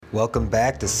Welcome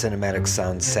back to Cinematic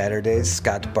Sound Saturdays.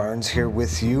 Scott Barnes here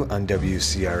with you on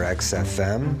WCRX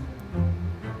FM.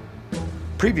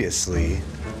 Previously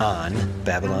on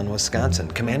Babylon, Wisconsin,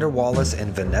 Commander Wallace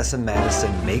and Vanessa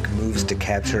Madison make moves to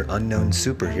capture unknown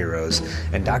superheroes,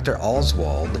 and Dr.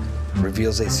 Oswald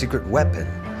reveals a secret weapon.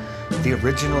 The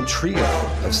original trio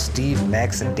of Steve,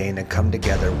 Max, and Dana come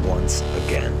together once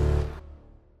again.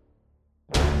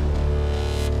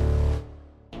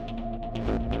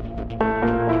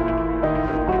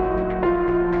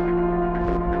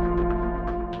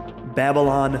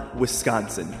 Babylon,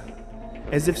 Wisconsin.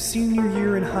 As if senior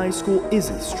year in high school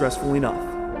isn't stressful enough.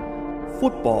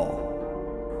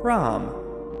 Football,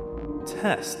 prom,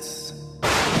 tests,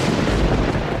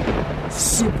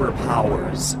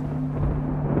 superpowers.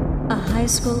 A high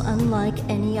school unlike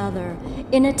any other,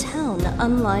 in a town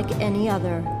unlike any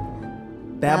other.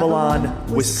 Babylon,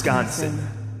 Wisconsin.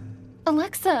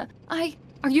 Alexa,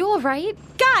 are you alright?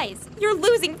 Guys, you're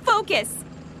losing focus!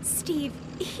 Steve,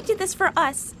 he did this for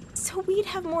us, so we'd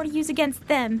have more to use against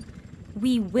them.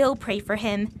 We will pray for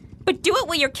him, but do it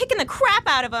while you're kicking the crap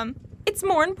out of him. It's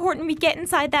more important we get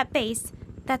inside that base.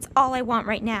 That's all I want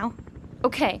right now.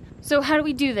 Okay, so how do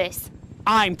we do this?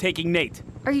 I'm taking Nate.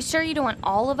 Are you sure you don't want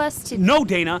all of us to... No,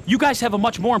 Dana. You guys have a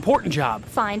much more important job.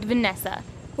 Find Vanessa.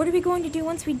 What are we going to do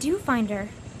once we do find her?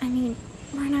 I mean,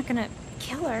 we're not gonna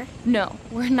kill her. No,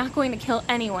 we're not going to kill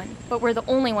anyone, but we're the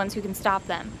only ones who can stop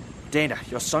them. Dana,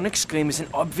 your sonic scream is an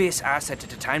obvious asset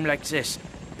at a time like this.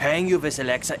 Pairing you with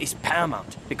Alexa is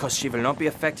paramount, because she will not be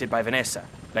affected by Vanessa,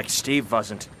 like Steve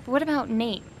wasn't. What about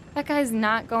Nate? That guy's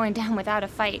not going down without a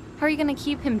fight. How are you going to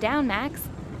keep him down, Max?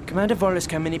 Commander Wallace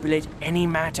can manipulate any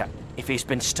matter. If he's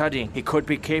been studying, he could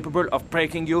be capable of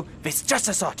breaking you with just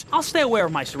a thought. I'll stay aware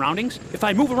of my surroundings. If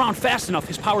I move around fast enough,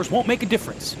 his powers won't make a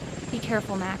difference. Be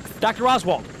careful, Max. Dr.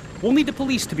 Oswald, we'll need the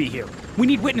police to be here. We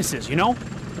need witnesses, you know?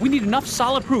 We need enough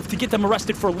solid proof to get them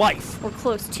arrested for life. We're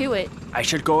close to it. I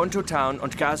should go into town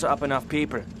and gather up enough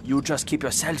people. You just keep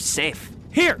yourself safe.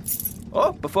 Here!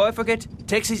 Oh, before I forget,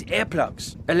 take these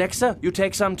earplugs. Alexa, you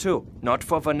take some too. Not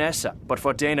for Vanessa, but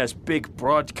for Dana's big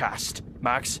broadcast.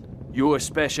 Max, you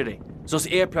especially. Those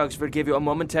earplugs will give you a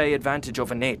momentary advantage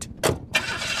over Nate.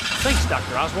 Thanks,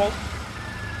 Dr. Oswald.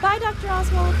 Bye, Dr.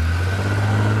 Oswald.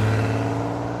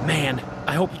 Man,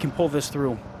 I hope he can pull this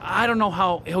through. I don't know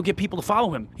how he'll get people to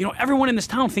follow him. You know, everyone in this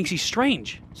town thinks he's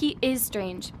strange. He is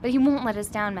strange, but he won't let us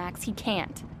down, Max. He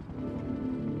can't.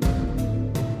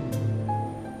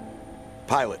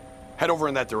 Pilot, head over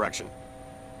in that direction.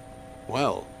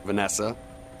 Well, Vanessa,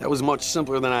 that was much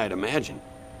simpler than I had imagined.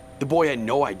 The boy had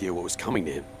no idea what was coming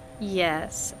to him.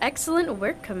 Yes, excellent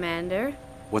work, Commander.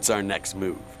 What's our next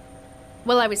move?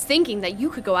 Well, I was thinking that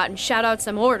you could go out and shout out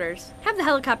some orders. Have the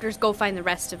helicopters go find the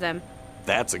rest of them.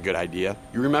 That's a good idea.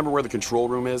 You remember where the control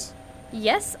room is?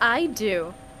 Yes, I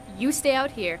do. You stay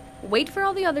out here. Wait for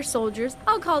all the other soldiers.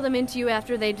 I'll call them into you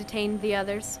after they've detained the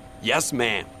others. Yes,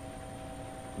 ma'am.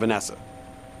 Vanessa.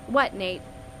 What, Nate?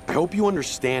 I hope you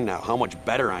understand now how much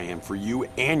better I am for you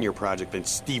and your project than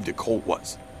Steve DeColt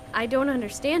was. I don't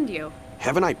understand you.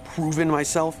 Haven't I proven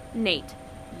myself? Nate,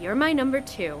 you're my number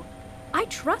 2. I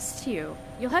trust you.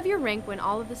 You'll have your rank when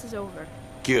all of this is over.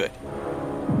 Good.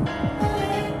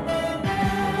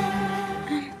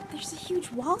 There's a huge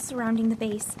wall surrounding the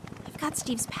base. I've got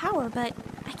Steve's power, but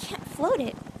I can't float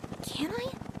it. Can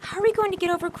I? How are we going to get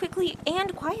over quickly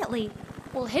and quietly?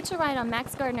 We'll hitch a ride on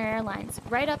Max Gardner Airlines,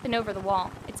 right up and over the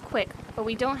wall. It's quick, but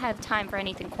we don't have time for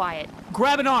anything quiet.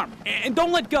 Grab an arm, and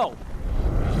don't let go.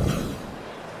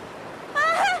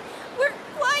 Ah! We're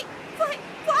flying!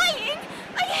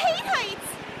 I hate heights!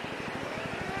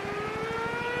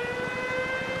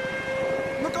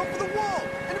 Look up for the wall!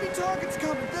 Enemy targets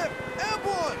coming! They're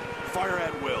airborne! Fire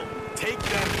at will. Take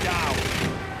them down.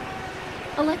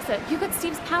 Alexa, you got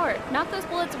Steve's power. Knock those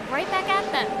bullets right back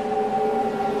at them.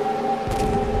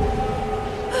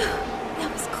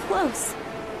 That was close.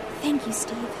 Thank you,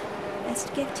 Steve.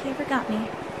 Best gift he ever got me.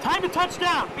 Time to touch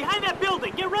down. Behind that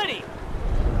building. Get ready.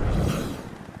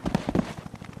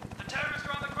 The terrorists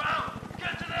are on the ground!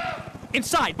 Get to them!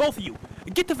 Inside, both of you.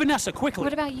 Get to Vanessa quickly.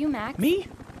 What about you, Max? Me?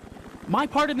 My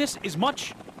part in this is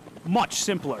much, much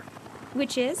simpler.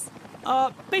 Which is?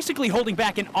 Basically holding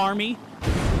back an army.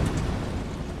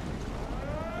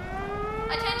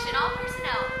 Attention all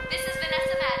personnel, this is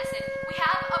Vanessa Madison. We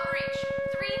have a breach.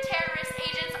 3 terrorist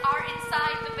agents are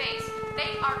inside the base.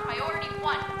 They are priority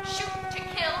 1. Shoot to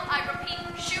kill. I repeat,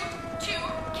 shoot to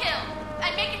kill.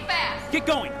 And make it fast. Get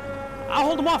going. I'll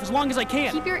hold them off as long as I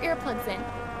can. Keep your earplugs in.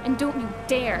 And don't you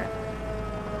dare.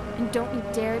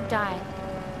 Die.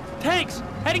 Tanks!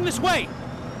 Heading this way!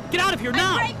 Get out of here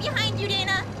now! I'm right behind you,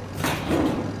 Dana!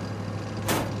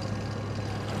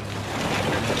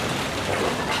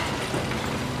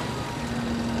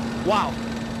 Wow.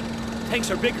 Tanks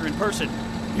are bigger in person.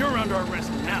 You're under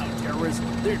arrest now, terrorist.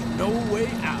 There's no way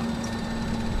out.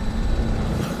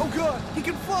 Oh God, he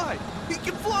can fly! He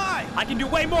can fly! I can do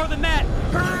way more than that!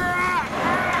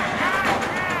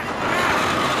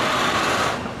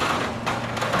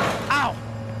 Ow!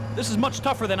 This is much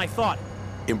tougher than I thought.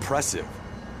 Impressive.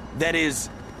 That is,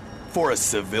 for a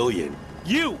civilian.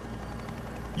 You're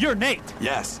Nate.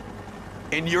 Yes.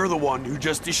 And you're the one who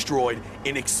just destroyed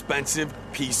an expensive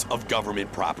piece of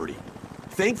government property.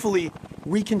 Thankfully,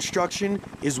 reconstruction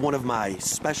is one of my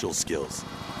special skills.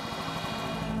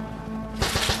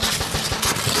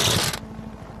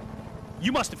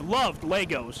 You must have loved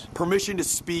Legos. Permission to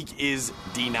speak is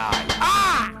denied.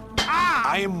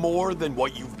 I am more than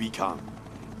what you've become.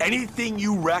 Anything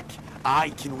you wreck,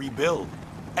 I can rebuild.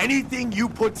 Anything you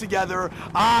put together,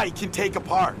 I can take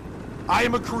apart. I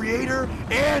am a creator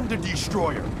and a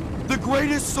destroyer. The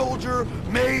greatest soldier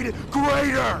made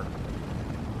greater.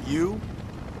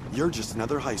 You're just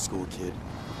another high school kid.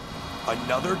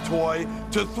 Another toy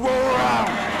to throw around.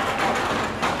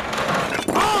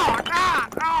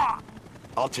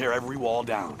 I'll tear every wall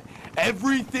down,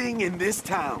 everything in this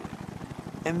town,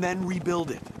 and then rebuild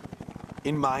it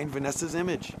in mine Vanessa's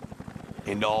image,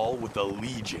 and all with a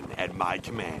legion at my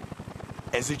command,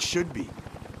 as it should be.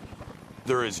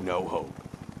 There is no hope.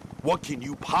 What can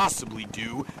you possibly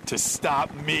do to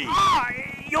stop me?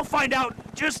 You'll find out.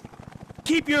 Just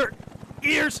keep your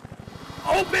ears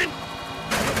open.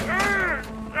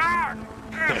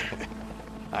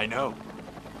 I know.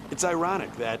 It's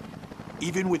ironic that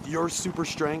even with your super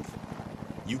strength,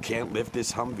 you can't lift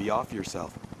this Humvee off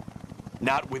yourself.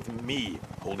 Not with me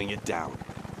holding it down.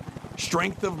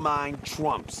 Strength of mind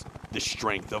trumps the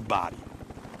strength of body.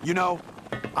 You know,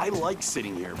 I like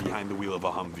sitting here behind the wheel of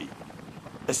a Humvee,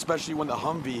 especially when the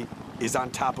Humvee is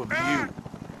on top of you.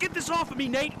 Get this off of me,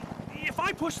 Nate. If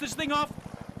I push this thing off,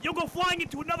 you'll go flying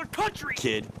into another country.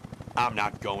 Kid, I'm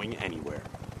not going anywhere.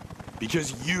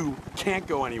 Because you can't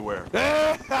go anywhere. We gotta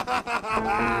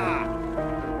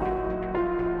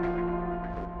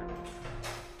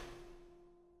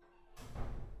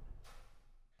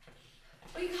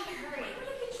hurry. Where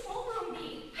would the control room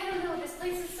be? I don't know. This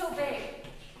place is so big.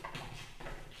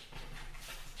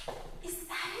 Is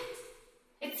that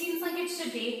it? It seems like it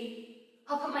should be.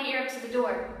 I'll put my ear up to the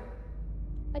door.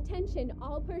 Attention,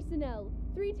 all personnel.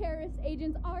 3 terrorist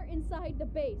agents are inside the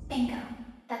base. Bingo.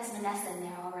 That's Vanessa in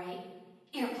there, all right.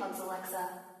 Earplugs,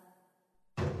 Alexa.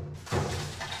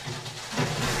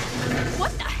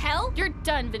 What the hell? You're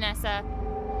done, Vanessa.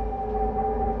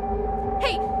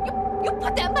 Hey, you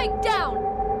put that mic down!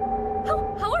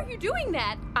 How are you doing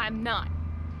that? I'm not.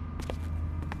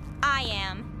 I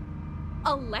am.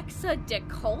 Alexa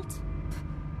DeColt?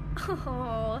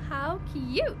 Oh, how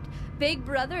cute. Big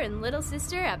brother and little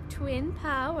sister have twin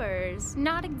powers.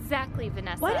 Not exactly,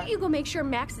 Vanessa. Why don't you go make sure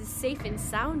Max is safe and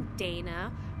sound,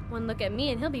 Dana? One look at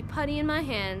me and he'll be putty in my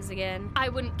hands again. I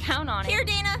wouldn't count on it. Here,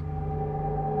 Dana.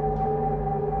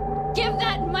 Give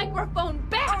that microphone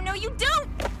back! Oh, no, you don't!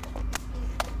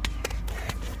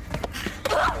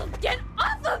 Get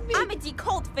off of me! I'm a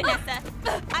decolt, Vanessa.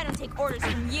 I don't take orders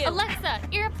from you. Alexa,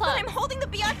 earplugs. But I'm holding the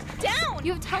biatch down.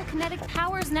 You have telekinetic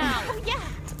powers now. Oh, yeah.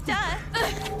 Duh.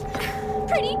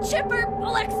 Pretty chipper,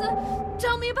 Alexa.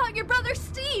 Tell me about your brother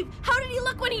Steve. How did he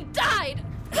look when he died?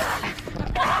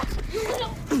 You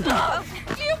little...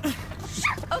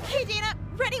 Okay, Dana.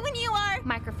 Ready when you are.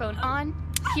 Microphone on.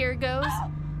 Here goes.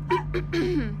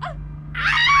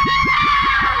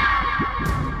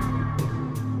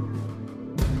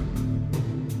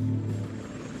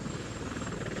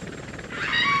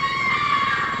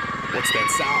 What's that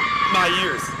sound? My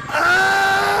ears.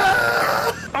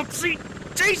 See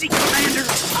Daisy, Commander!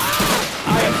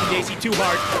 I have seen Daisy too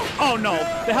hard. Oh no,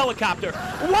 the helicopter.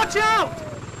 Watch out!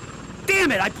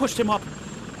 Damn it, I pushed him up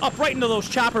right into those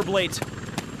chopper blades.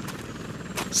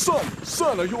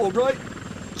 Son, are you all right?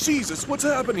 Jesus, what's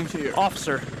happening here?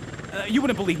 Officer, you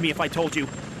wouldn't believe me if I told you.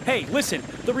 Hey, listen,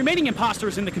 the remaining imposter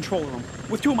is in the control room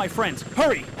with 2 of my friends.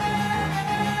 Hurry!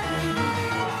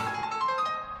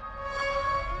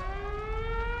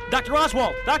 Dr.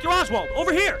 Oswald,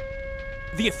 over here!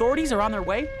 The authorities are on their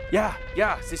way? Yeah,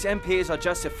 these MPs are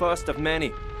just the first of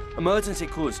many. Emergency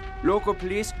crews, local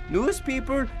police, news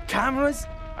people, cameras.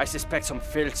 I suspect some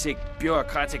filthy,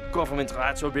 bureaucratic government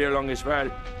rats will be along as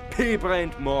well.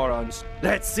 Pea-brained morons.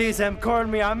 Let's see them call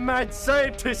me a mad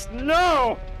scientist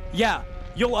now! Yeah,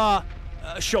 you'll,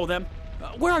 show them.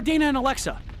 Where are Dana and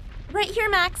Alexa? Right here,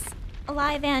 Max.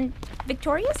 Alive and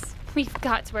victorious? We've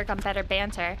got to work on better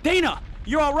banter. Dana,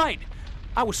 you're all right.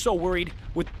 I was so worried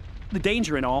with the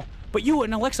danger and all, but you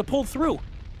and Alexa pulled through.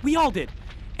 We all did.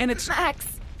 And it's...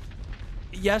 Max,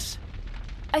 Yes?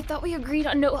 I thought we agreed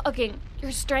on no hugging.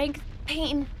 Your strength,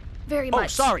 pain, very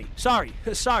much. Oh,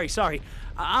 sorry.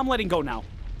 I'm letting go now.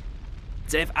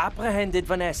 They've apprehended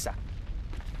Vanessa.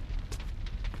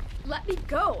 Let me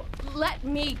go. Let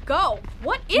me go.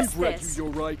 What is We've read this? you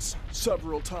your rights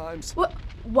several times.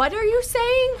 What are you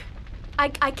saying?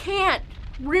 I can't.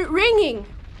 Ringing.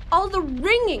 All the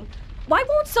ringing. Why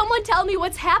won't someone tell me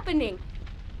what's happening?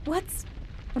 What's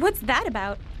that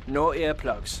about? No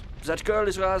earplugs. That girl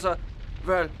is rather,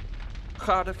 well,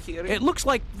 hard of hearing. It looks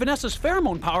like Vanessa's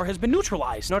pheromone power has been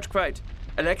neutralized. Not quite.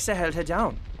 Alexa held her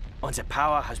down, and the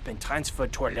power has been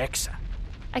transferred to Alexa.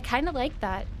 I kind of like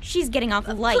that. She's getting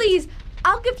awful light. Please,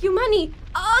 I'll give you money.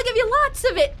 I'll give you lots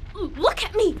of it. Look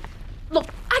at me. Look,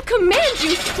 I command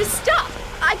you to stop.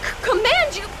 I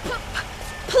command you.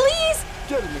 Please.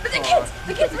 Get in the car.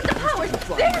 The kids with the powers.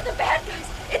 They're the bad guys.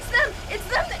 It's them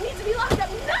that need to be locked up.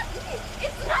 Not me.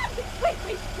 It's not me.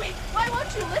 Wait. Why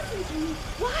won't you listen to me?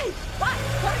 Why won't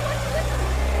you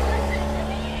listen to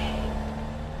me?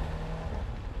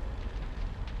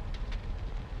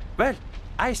 Well,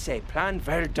 I say plan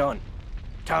well done.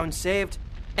 Town saved.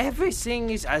 Everything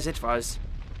is as it was.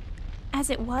 As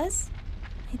it was?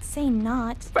 I'd say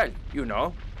not. Well, you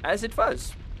know, as it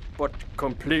was. But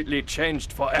completely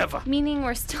changed forever. Meaning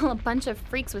we're still a bunch of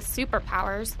freaks with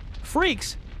superpowers.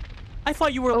 Freaks? I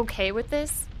thought you were okay with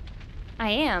this? I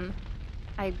am.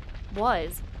 I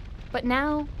was. But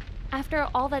now, after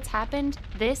all that's happened,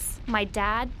 my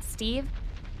dad, Steve,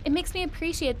 it makes me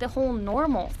appreciate the whole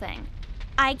normal thing.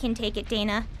 I can take it,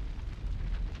 Dana.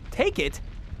 Take it?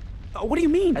 What do you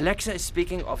mean? Alexa is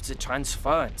speaking of the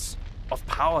transference of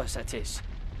powers, that is.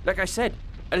 Like I said,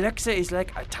 Alexa is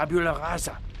like a tabula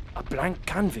rasa, a blank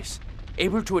canvas,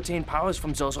 able to attain powers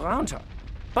from those around her.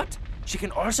 But she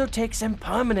can also take them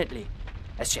permanently,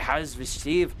 as she has with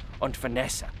Steve and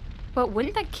Vanessa. But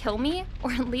wouldn't that kill me,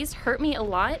 or at least hurt me a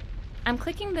lot? I'm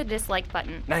clicking the dislike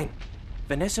button. Nein.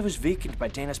 Vanessa was weakened by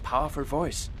Dana's powerful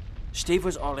voice. Steve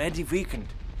was already weakened.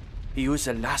 He used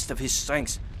the last of his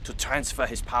strength to transfer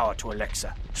his power to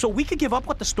Alexa. So we could give up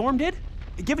what the storm did?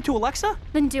 Give it to Alexa?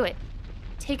 Then do it.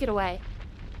 Take it away.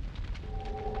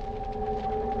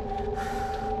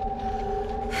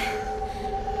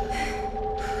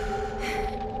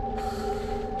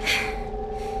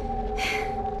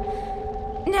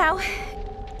 Now,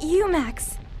 you,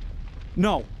 Max.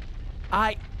 No.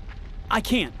 I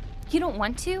can't. You don't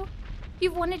want to?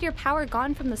 You've wanted your power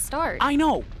gone from the start. I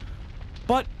know.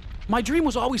 But my dream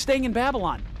was always staying in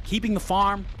Babylon, keeping the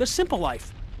farm, the simple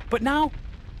life. But now,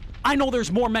 I know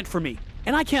there's more meant for me,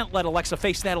 and I can't let Alexa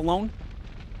face that alone.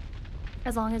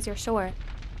 As long as you're sure.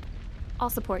 I'll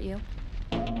support you.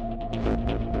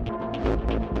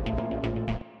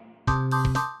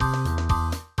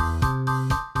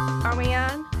 Are we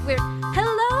on?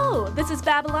 Hello! This is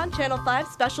Babylon Channel 5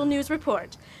 Special News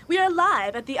Report. We are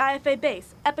live at the IFA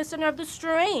base, epicenter of the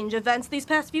strange events these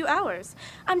past few hours.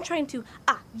 I'm trying to...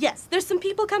 yes, there's some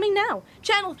people coming now.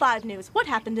 Channel 5 News, what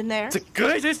happened in there? The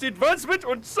greatest advancement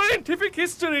on scientific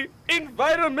history,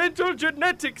 environmental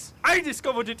genetics. I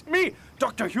discovered it, me,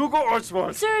 Dr. Hugo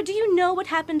Oswald. Sir, do you know what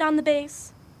happened on the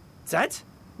base? That?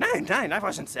 Nein, I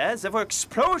wasn't there. There were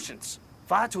explosions.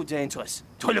 Far too dangerous.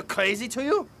 Do I look crazy to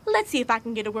you? Let's see if I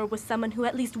can get a word with someone who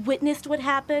at least witnessed what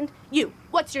happened. You,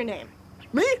 what's your name?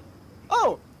 Me?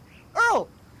 Oh, Earl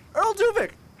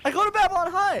Duvik. I go to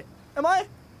Babylon High. I'm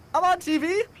on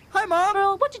TV. Hi, Mom.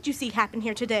 Earl, what did you see happen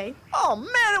here today? Oh,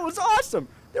 man, it was awesome.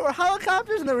 There were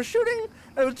helicopters, and they were shooting,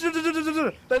 and it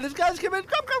was... Then these guys came in,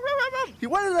 come. He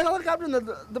went in the helicopter, and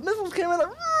the missiles came in, like...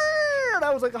 And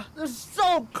I was like, this is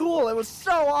so cool. It was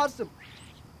so awesome.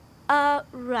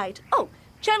 Right. Oh,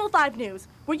 Channel 5 News.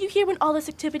 Were you here when all this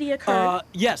activity occurred?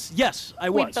 Yes, I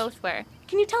was. We both were.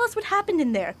 Can you tell us what happened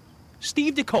in there?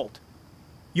 Steve DeColt.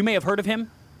 You may have heard of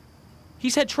him.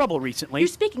 He's had trouble recently. You're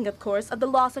speaking, of course, of the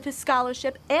loss of his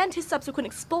scholarship and his subsequent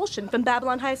expulsion from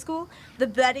Babylon High School? The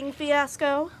betting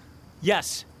fiasco?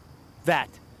 Yes, that.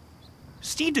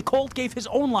 Steve DeColt gave his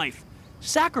own life,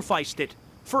 sacrificed it,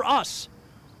 for us.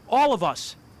 All of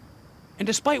us. And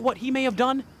despite what he may have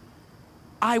done,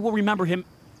 I will remember him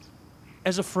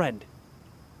as a friend.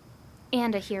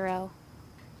 And a hero.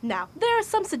 Now, there are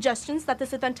some suggestions that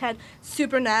this event had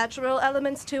supernatural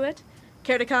elements to it.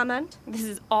 Care to comment? This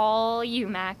is all you,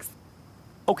 Max.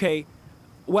 Okay,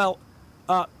 well,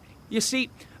 you see,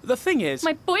 the thing is...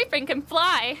 My boyfriend can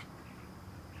fly.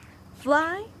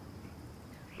 Fly?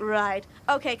 Right.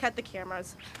 Okay, cut the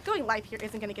cameras. Going live here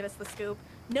isn't going to get us the scoop.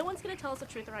 No one's going to tell us the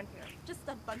truth around here. Just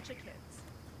a bunch of kids.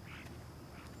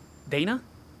 Dana?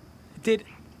 Did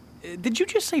you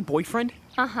just say boyfriend?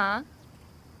 Uh-huh.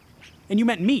 And you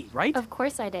meant me, right? Of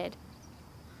course I did.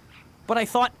 But I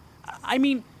thought,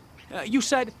 you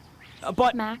said,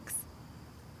 but... Max?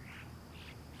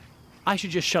 I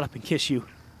should just shut up and kiss you,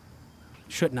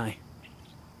 shouldn't I?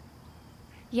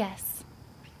 Yes.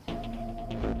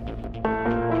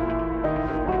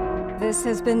 This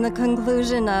has been the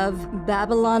conclusion of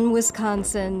Babylon,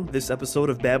 Wisconsin. This episode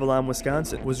of Babylon,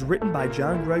 Wisconsin was written by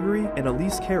John Gregory and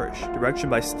Elise Karish, direction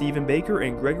by Stephen Baker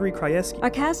and Gregory Krajewski. Our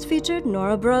cast featured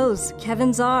Nora Brose,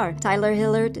 Kevin Czar, Tyler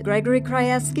Hillard, Gregory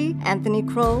Krajewski, Anthony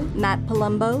Kroll, Matt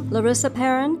Palumbo, Larissa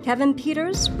Perrin, Kevin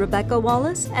Peters, Rebecca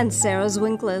Wallace, and Sarah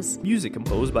Zwinklis. Music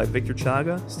composed by Victor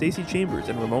Chaga, Stacey Chambers,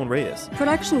 and Ramon Reyes.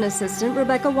 Production assistant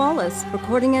Rebecca Wallace.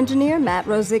 Recording engineer Matt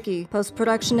Rozicki.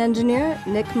 Post-production engineer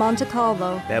Nick Montecalvo.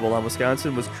 Babylon,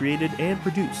 Wisconsin was created and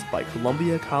produced by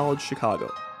Columbia College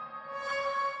Chicago.